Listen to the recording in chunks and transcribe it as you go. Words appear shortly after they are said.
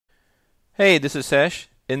Hey, this is Sesh.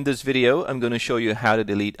 In this video, I'm going to show you how to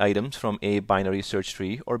delete items from a binary search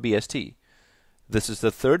tree or BST. This is the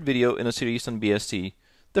third video in a series on BST,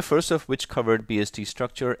 the first of which covered BST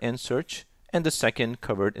structure and search, and the second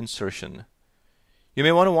covered insertion. You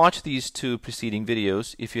may want to watch these two preceding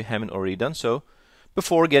videos if you haven't already done so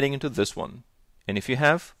before getting into this one. And if you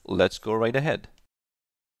have, let's go right ahead.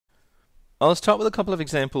 I'll start with a couple of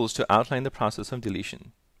examples to outline the process of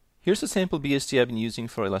deletion. Here's a sample BST I've been using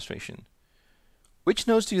for illustration. Which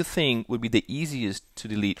nodes do you think would be the easiest to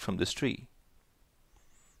delete from this tree?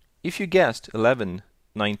 If you guessed 11,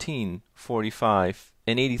 19, 45,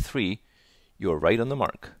 and 83, you're right on the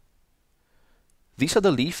mark. These are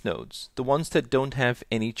the leaf nodes, the ones that don't have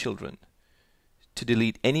any children. To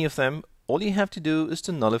delete any of them, all you have to do is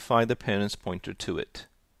to nullify the parent's pointer to it.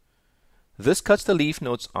 This cuts the leaf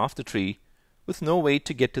nodes off the tree with no way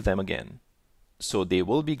to get to them again, so they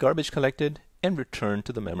will be garbage collected and returned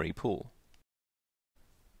to the memory pool.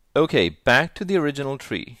 Okay, back to the original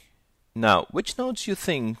tree. Now, which nodes do you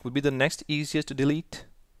think would be the next easiest to delete?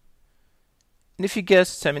 And if you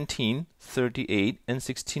guessed 17, 38, and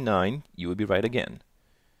 69, you would be right again.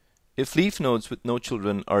 If leaf nodes with no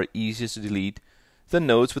children are easiest to delete, then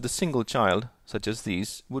nodes with a single child, such as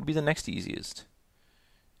these, would be the next easiest.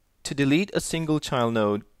 To delete a single child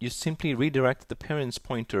node, you simply redirect the parent's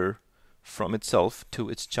pointer from itself to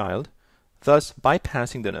its child, thus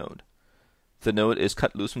bypassing the node. The node is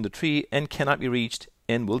cut loose from the tree and cannot be reached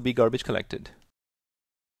and will be garbage collected.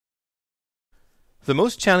 The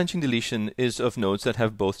most challenging deletion is of nodes that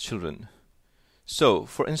have both children. So,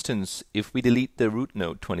 for instance, if we delete the root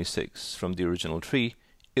node 26 from the original tree,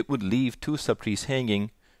 it would leave two subtrees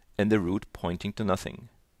hanging and the root pointing to nothing.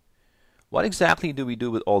 What exactly do we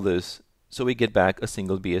do with all this so we get back a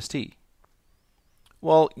single BST?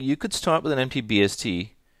 Well, you could start with an empty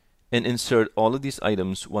BST and insert all of these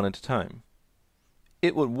items one at a time.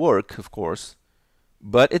 It would work, of course,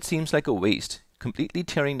 but it seems like a waste, completely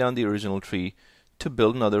tearing down the original tree to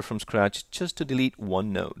build another from scratch just to delete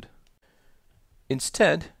one node.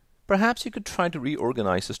 Instead, perhaps you could try to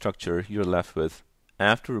reorganize the structure you're left with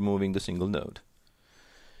after removing the single node.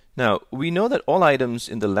 Now, we know that all items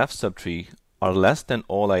in the left subtree are less than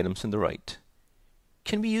all items in the right.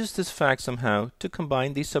 Can we use this fact somehow to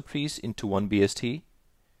combine these subtrees into one BST?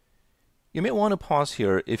 You may want to pause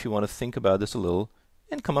here if you want to think about this a little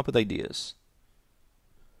and come up with ideas.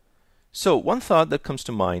 So one thought that comes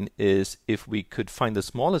to mind is if we could find the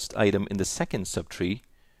smallest item in the second subtree,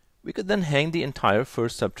 we could then hang the entire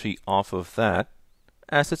first subtree off of that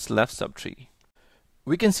as its left subtree.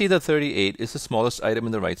 We can see that 38 is the smallest item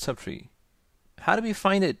in the right subtree. How do we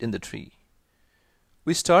find it in the tree?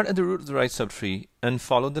 We start at the root of the right subtree and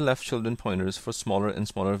follow the left children pointers for smaller and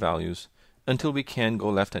smaller values until we can't go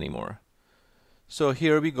left anymore. So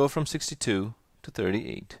here we go from 62 to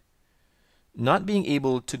 38. Not being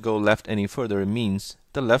able to go left any further means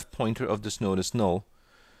the left pointer of this node is null,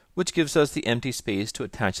 which gives us the empty space to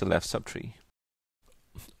attach the left subtree.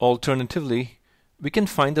 Alternatively, we can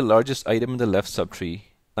find the largest item in the left subtree,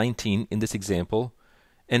 19 in this example,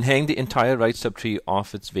 and hang the entire right subtree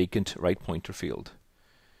off its vacant right pointer field.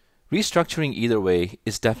 Restructuring either way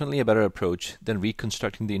is definitely a better approach than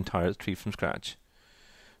reconstructing the entire tree from scratch.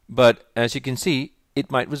 But as you can see,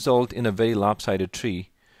 it might result in a very lopsided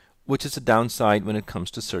tree, which is a downside when it comes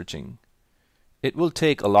to searching. It will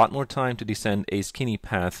take a lot more time to descend a skinny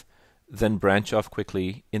path than branch off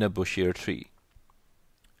quickly in a bushier tree.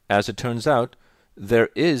 As it turns out, there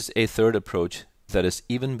is a third approach that is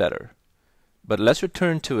even better. But let's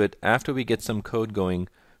return to it after we get some code going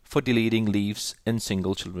for deleting leaves and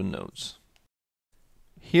single children nodes.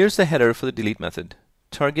 Here's the header for the delete method.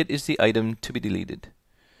 Target is the item to be deleted.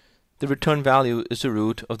 The return value is the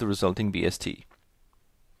root of the resulting BST.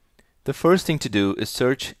 The first thing to do is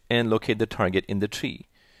search and locate the target in the tree.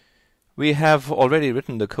 We have already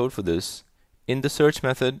written the code for this in the search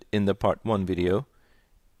method in the part 1 video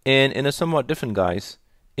and in a somewhat different guise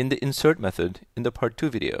in the insert method in the part 2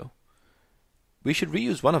 video. We should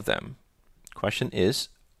reuse one of them. Question is,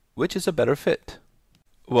 which is a better fit?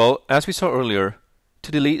 Well, as we saw earlier,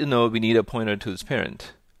 to delete a node we need a pointer to its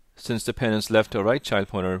parent, since the parent's left or right child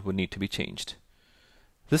pointer would need to be changed.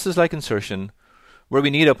 This is like insertion, where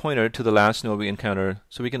we need a pointer to the last node we encounter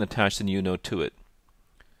so we can attach the new node to it.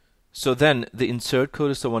 So then, the insert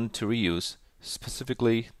code is the one to reuse,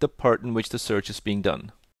 specifically the part in which the search is being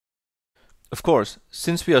done. Of course,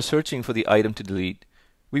 since we are searching for the item to delete,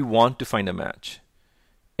 we want to find a match.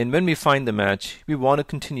 And when we find the match, we want to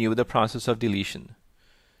continue with the process of deletion.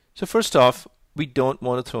 So first off, we don't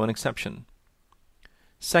want to throw an exception.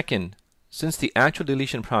 Second, Since the actual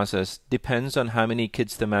deletion process depends on how many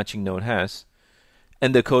kids the matching node has,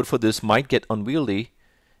 and the code for this might get unwieldy,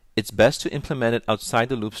 it's best to implement it outside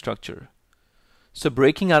the loop structure. So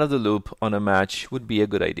breaking out of the loop on a match would be a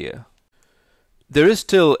good idea. There is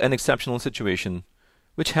still an exceptional situation,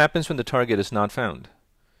 which happens when the target is not found.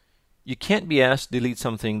 You can't be asked to delete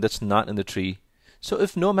something that's not in the tree, so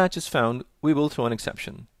if no match is found, we will throw an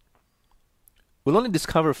exception. We'll only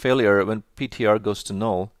discover failure when PTR goes to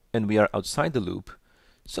null and we are outside the loop,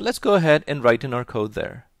 so let's go ahead and write in our code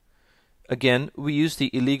there. Again, we use the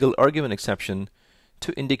illegal argument exception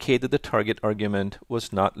to indicate that the target argument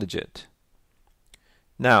was not legit.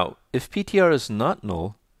 Now, if PTR is not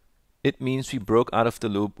null, it means we broke out of the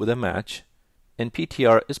loop with a match, and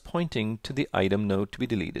PTR is pointing to the item node to be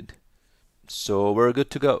deleted. So we're good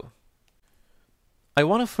to go. I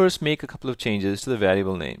want to first make a couple of changes to the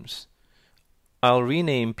variable names. I'll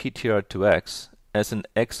rename PTR to X, as an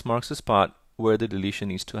X marks the spot where the deletion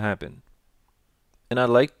needs to happen. And I'd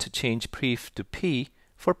like to change pref to P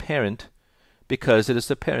for parent, because it is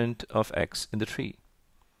the parent of X in the tree.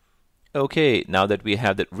 Okay, now that we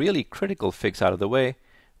have that really critical fix out of the way,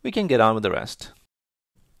 we can get on with the rest.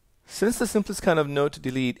 Since the simplest kind of node to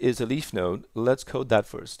delete is a leaf node, let's code that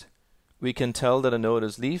first. We can tell that a node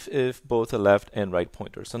is leaf if both the left and right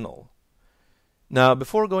pointers are null. Now,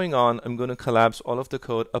 before going on, I'm going to collapse all of the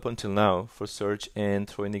code up until now for search and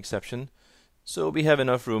throw in the exception, so we have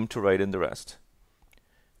enough room to write in the rest.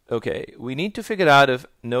 Okay, we need to figure out if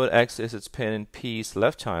node X is its parent P's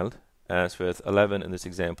left child, as with 11 in this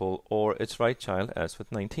example, or its right child, as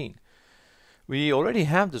with 19. We already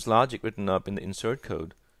have this logic written up in the insert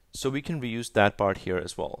code, so we can reuse that part here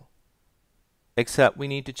as well. Except we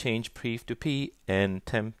need to change pref to P and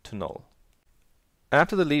temp to null.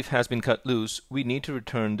 After the leaf has been cut loose, we need to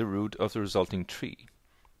return the root of the resulting tree.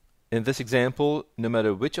 In this example, no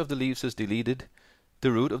matter which of the leaves is deleted,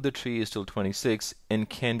 the root of the tree is still 26 and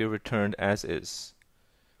can be returned as is.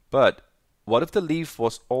 But what if the leaf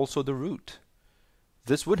was also the root?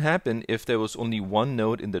 This would happen if there was only one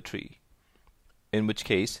node in the tree, in which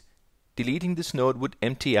case deleting this node would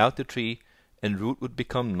empty out the tree and root would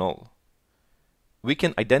become null. We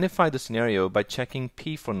can identify the scenario by checking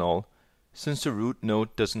P for null, since the root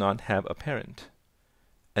node does not have a parent.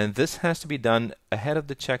 And this has to be done ahead of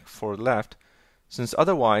the check for left, since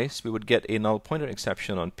otherwise we would get a null pointer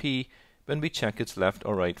exception on P when we check its left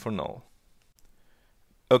or right for null.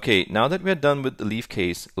 Okay, now that we're done with the leaf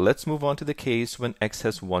case, let's move on to the case when X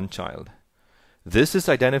has one child. This is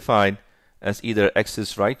identified as either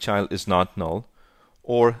X's right child is not null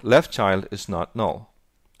or left child is not null.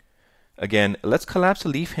 Again, let's collapse the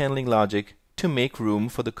leaf handling logic to make room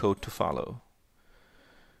for the code to follow.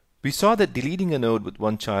 We saw that deleting a node with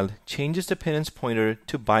one child changes the parent's pointer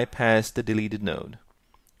to bypass the deleted node.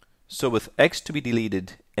 So with X to be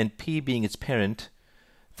deleted and P being its parent,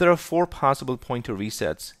 there are 4 possible pointer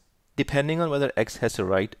resets, depending on whether X has a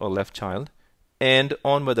right or left child, and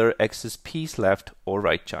on whether X is P's left or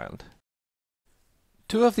right child.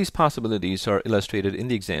 2 of these possibilities are illustrated in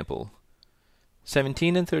the example.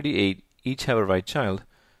 17 and 38 each have a right child,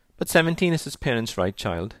 but 17 is its parent's right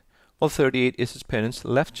child, while 38 is its parent's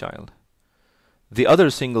left child. The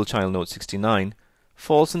other single child node, 69,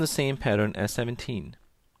 falls in the same pattern as 17.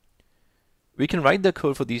 We can write the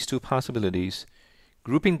code for these 2 possibilities,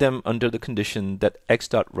 grouping them under the condition that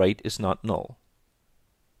x.right is not null.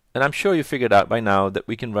 And I'm sure you figured out by now that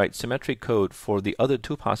we can write symmetric code for the other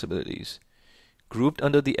 2 possibilities, grouped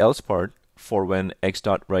under the else part for when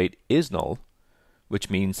x.right is null,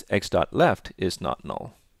 which means x.left is not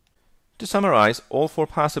null. To summarize, all 4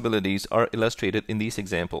 possibilities are illustrated in these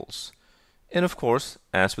examples. And of course,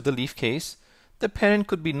 as with the leaf case, the parent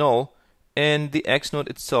could be null and the X node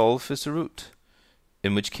itself is the root,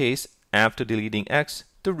 in which case, after deleting X,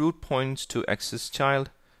 the root points to X's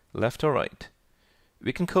child, left or right.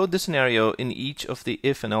 We can code this scenario in each of the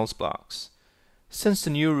if and else blocks. Since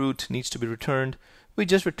the new root needs to be returned, we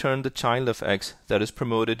just return the child of X that is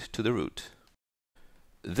promoted to the root.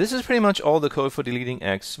 This is pretty much all the code for deleting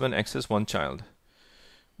X when X has one child.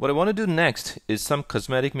 What I want to do next is some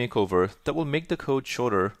cosmetic makeover that will make the code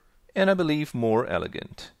shorter and I believe more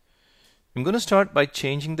elegant. I'm going to start by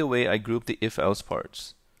changing the way I group the if-else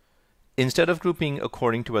parts. Instead of grouping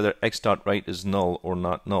according to whether x.right is null or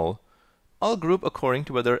not null, I'll group according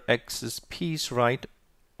to whether X is P's right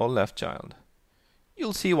or left child.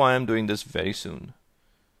 You'll see why I'm doing this very soon.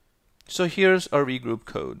 So here's our regroup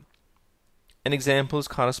code, and examples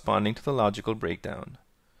corresponding to the logical breakdown.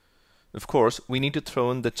 Of course, we need to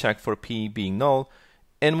throw in the check for P being null,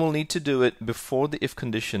 and we'll need to do it before the if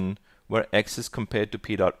condition where X is compared to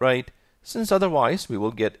P.right, since otherwise we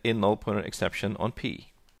will get a null pointer exception on P.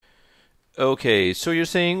 Okay, so you're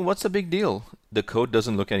saying, what's the big deal? The code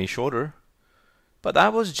doesn't look any shorter. But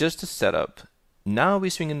that was just a setup. Now we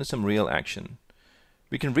swing into some real action.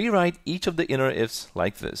 We can rewrite each of the inner ifs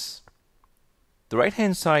like this. The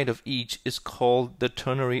right-hand side of each is called the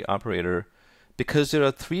ternary operator because there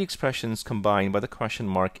are three expressions combined by the question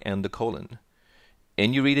mark and the colon.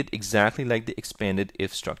 And you read it exactly like the expanded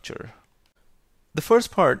if structure. The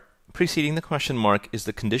first part preceding the question mark is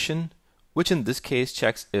the condition, which in this case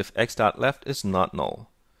checks if x.left is not null.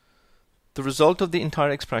 The result of the entire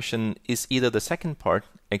expression is either the second part,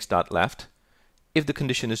 x.left, if the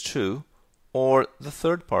condition is true, or the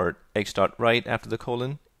third part, x.right after the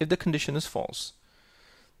colon, if the condition is false.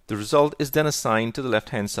 The result is then assigned to the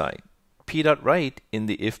left-hand side, p.right in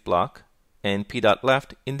the if block and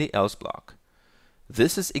p.left in the else block.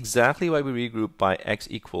 This is exactly why we regroup by x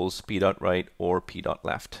equals p.right or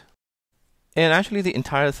p.left. And actually the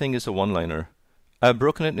entire thing is a one-liner. I've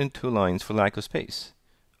broken it into 2 lines for lack of space.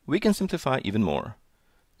 We can simplify even more.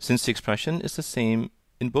 Since the expression is the same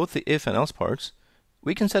in both the if and else parts,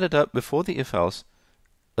 we can set it up before the if-else,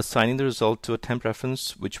 assigning the result to a temp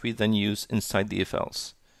reference which we then use inside the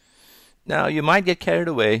if-else. Now you might get carried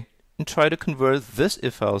away and try to convert this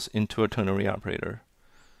if-else into a ternary operator.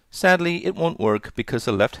 Sadly, it won't work because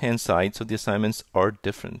the left-hand sides of the assignments are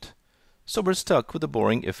different. So we're stuck with the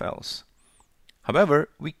boring if-else. However,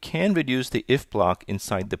 we can reduce the if block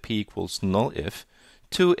inside the p equals null if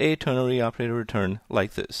to a ternary operator return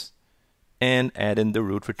like this, and add in the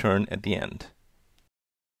root return at the end.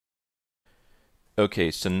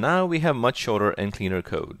 Okay, so now we have much shorter and cleaner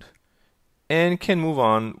code, and can move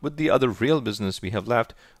on with the other real business we have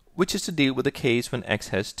left, which is to deal with the case when x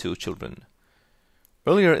has 2 children.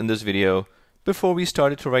 Earlier in this video, before we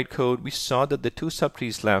started to write code, we saw that the 2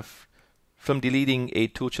 subtrees left from deleting a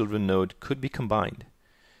 2 children node could be combined.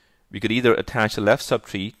 We could either attach the left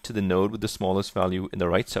subtree to the node with the smallest value in the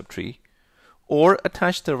right subtree, or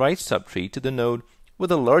attach the right subtree to the node with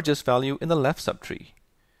the largest value in the left subtree.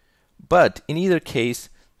 But in either case,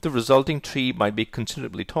 the resulting tree might be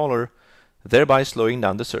considerably taller, thereby slowing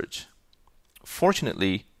down the search.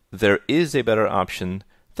 Fortunately, there is a better option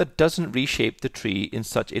that doesn't reshape the tree in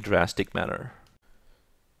such a drastic manner.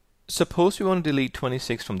 Suppose we want to delete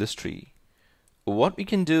 26 from this tree. What we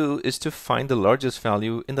can do is to find the largest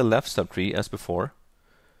value in the left subtree as before.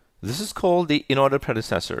 This is called the in-order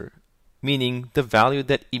predecessor, meaning the value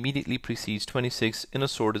that immediately precedes 26 in a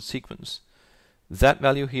sorted sequence. That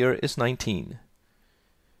value here is 19.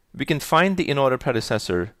 We can find the in-order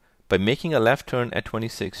predecessor by making a left turn at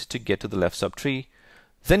 26 to get to the left subtree,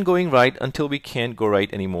 then going right until we can't go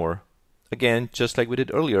right anymore. Again, just like we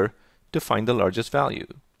did earlier, to find the largest value.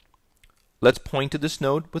 Let's point to this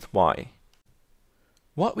node with y.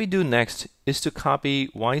 What we do next is to copy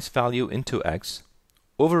y's value into x,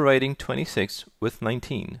 overwriting 26 with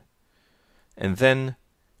 19. And then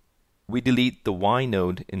we delete the y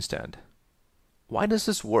node instead. Why does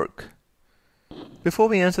this work? Before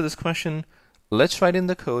we answer this question, let's write in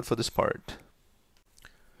the code for this part.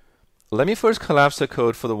 Let me first collapse the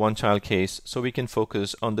code for the one-child case so we can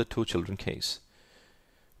focus on the 2 children case.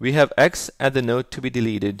 We have x at the node to be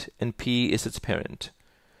deleted and p is its parent.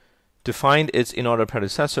 To find its in-order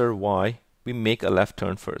predecessor, y, we make a left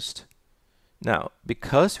turn first. Now,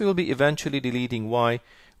 because we will be eventually deleting y,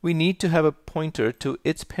 we need to have a pointer to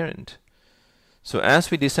its parent. So as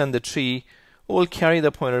we descend the tree, we'll carry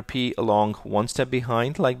the pointer p along 1 step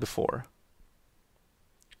behind like before.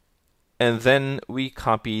 And then we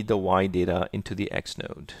copy the y data into the x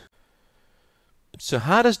node. So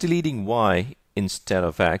how does deleting y instead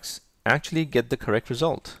of x actually get the correct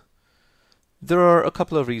result? There are a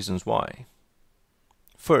couple of reasons why.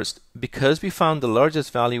 First, because we found the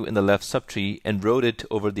largest value in the left subtree and wrote it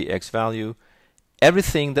over the x value,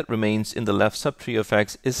 everything that remains in the left subtree of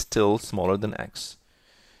x is still smaller than x.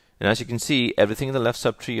 And as you can see, everything in the left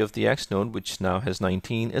subtree of the x node, which now has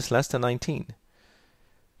 19, is less than 19.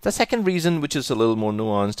 The second reason, which is a little more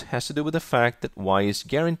nuanced, has to do with the fact that y is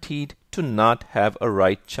guaranteed to not have a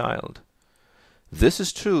right child. This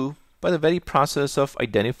is true by the very process of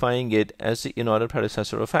identifying it as the in-order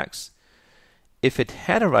predecessor of x. If it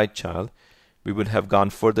had a right child, we would have gone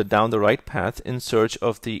further down the right path in search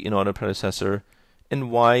of the in-order predecessor, and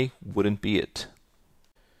y wouldn't be it.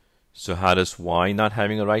 So how does y not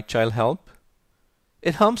having a right child help?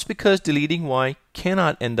 It helps because deleting y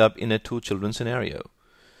cannot end up in a 2 children scenario.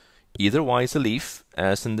 Either y is a leaf,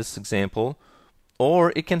 as in this example,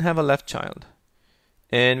 or it can have a left child.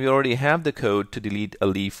 And we already have the code to delete a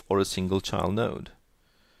leaf or a single child node.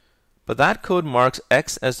 But that code marks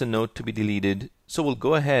x as the node to be deleted, So we'll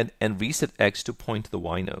go ahead and reset x to point to the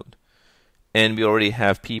y node. And we already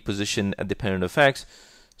have p positioned at dependent of x,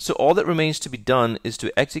 so all that remains to be done is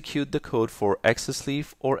to execute the code for x as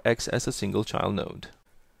leaf or x as a single child node.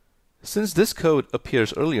 Since this code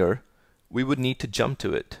appears earlier, we would need to jump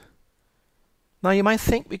to it. Now you might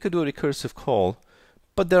think we could do a recursive call,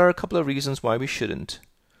 but there are a couple of reasons why we shouldn't.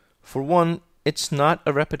 For one, it's not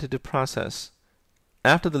a repetitive process.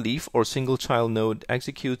 After the leaf or single child node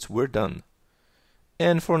executes, we're done.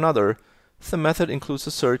 And for another, the method includes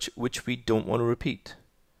a search which we don't want to repeat.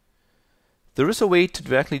 There is a way to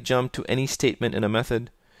directly jump to any statement in a method,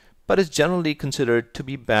 but it's generally considered to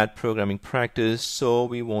be bad programming practice, so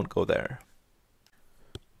we won't go there.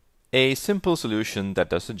 A simple solution that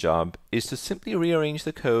does the job is to simply rearrange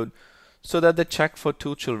the code so that the check for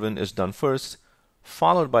two children is done first,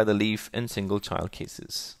 followed by the leaf and single child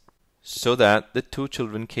cases, so that the two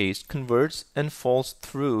children case converts and falls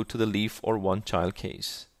through to the leaf or one child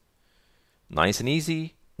case. Nice and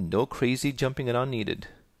easy, no crazy jumping around needed.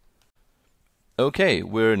 Okay,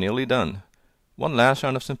 we're nearly done. One last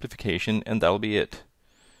round of simplification and that'll be it.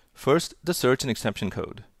 First, the search and exception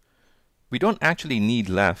code. We don't actually need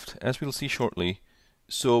left, as we'll see shortly,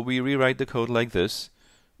 so we rewrite the code like this,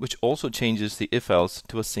 which also changes the if-else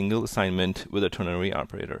to a single assignment with a ternary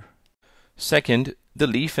operator. Second, the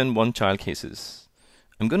leaf and one child cases.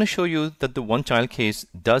 I'm going to show you that the one child case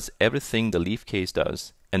does everything the leaf case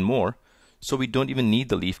does, and more, so we don't even need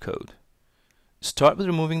the leaf code. Start with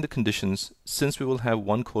removing the conditions, since we will have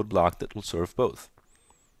one code block that will serve both.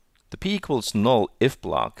 The p equals null if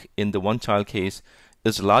block in the one child case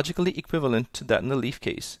is logically equivalent to that in the leaf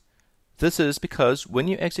case. This is because when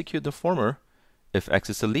you execute the former, if x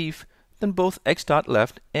is a leaf, then both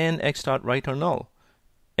x.left and x.right are null,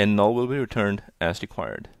 and null will be returned as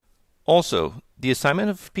required. Also, the assignment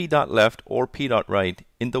of p.left or p.right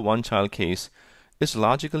in the one child case is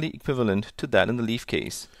logically equivalent to that in the leaf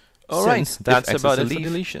case. Alright, that's about it for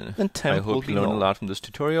deletion. Then temp will be learned a lot from this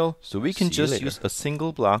tutorial, so we can just use a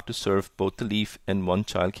single block to serve both the leaf and one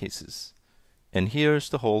child cases. And here's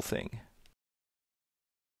the whole thing.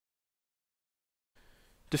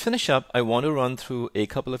 To finish up, I want to run through a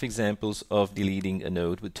couple of examples of deleting a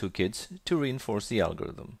node with two kids to reinforce the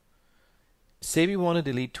algorithm. Say we want to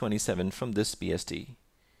delete 27 from this BSD.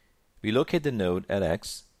 We locate the node at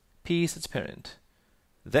x, p is its parent.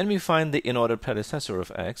 Then we find the in-order predecessor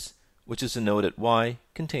of x, which is a node at y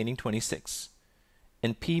containing 26.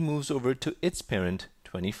 And p moves over to its parent,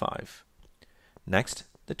 25. Next,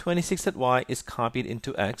 the 26 at y is copied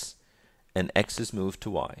into x, and x is moved to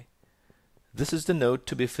y. This is the node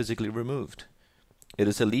to be physically removed. It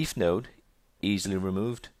is a leaf node, easily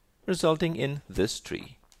removed, resulting in this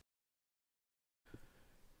tree.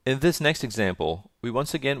 In this next example, we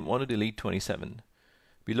once again want to delete 27.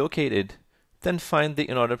 We locate it, then find the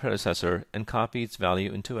in-order predecessor and copy its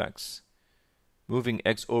value into x. Moving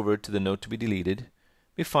x over to the node to be deleted,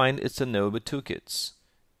 we find it's a node with two kids,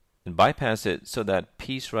 and bypass it so that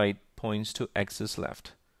p's right points to x's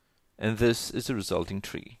left. And this is the resulting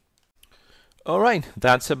tree. Alright,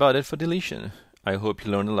 that's about it for deletion. I hope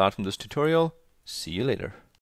you learned a lot from this tutorial. See you later.